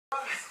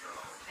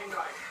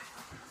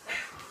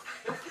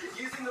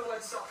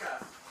than soccer.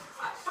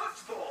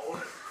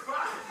 Football.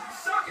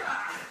 Soccer.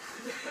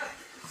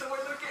 So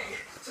we're looking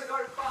to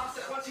go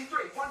faster. 1, 2,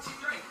 3. 1, 2,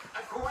 3.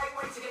 A great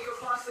way to get your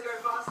class to go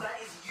faster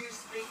is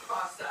use speed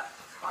faster.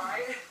 All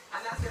right? And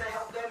that's going to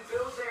help them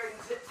build the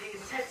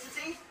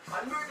intensity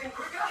by moving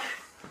quicker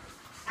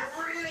and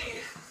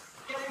really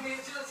getting the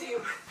agility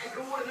and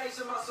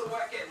coordination muscle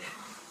working.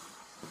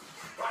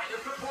 Right, the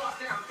football up,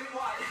 down, feet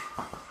wide.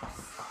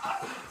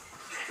 Up.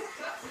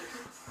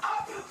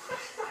 Up.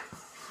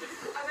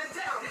 And then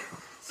down.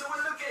 So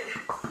we're looking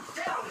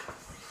down.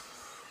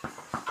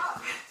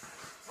 Up.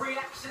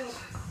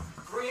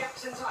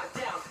 Reaction time.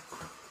 Down.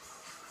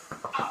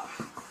 Up.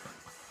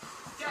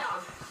 Down.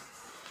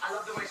 I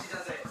love the way she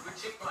does it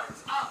with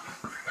cheekbones. Up.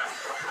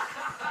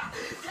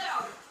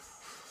 Down.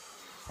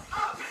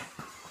 Up.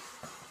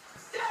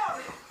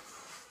 Down.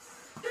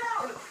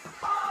 Down.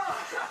 Oh.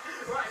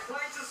 Right,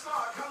 play to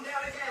spark. Come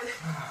down again.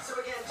 So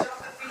again, jump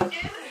the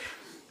feet in.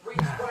 Reach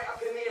right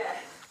up in the air.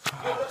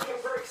 You're looking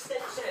for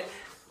extension.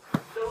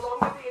 The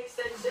longer the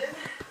extension,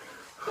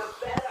 the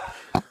better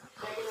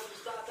they're going to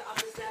start to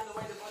understand the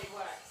way the body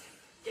works.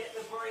 Get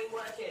the brain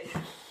working.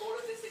 All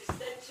of this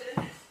extension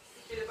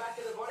to the back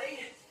of the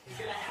body is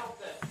going to help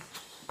them.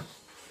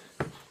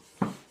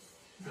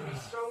 To be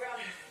stronger,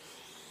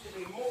 to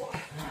be more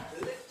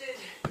lifted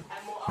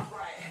and more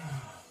upright.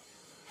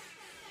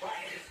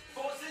 Right,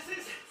 4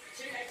 scissors,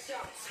 2 X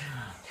jumps.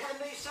 Can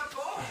they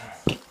shuffle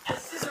and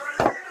scissor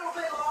a little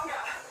bit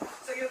longer?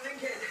 So you're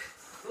thinking,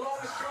 long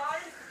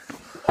stride,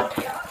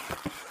 body up.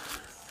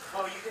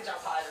 Oh, you can jump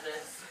higher than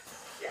this.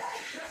 Yeah.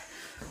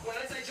 When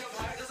I say jump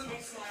higher, it doesn't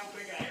mean smile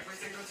bigger every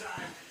single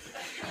time.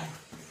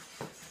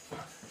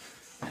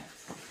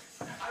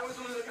 I always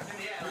want to look up in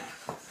the air.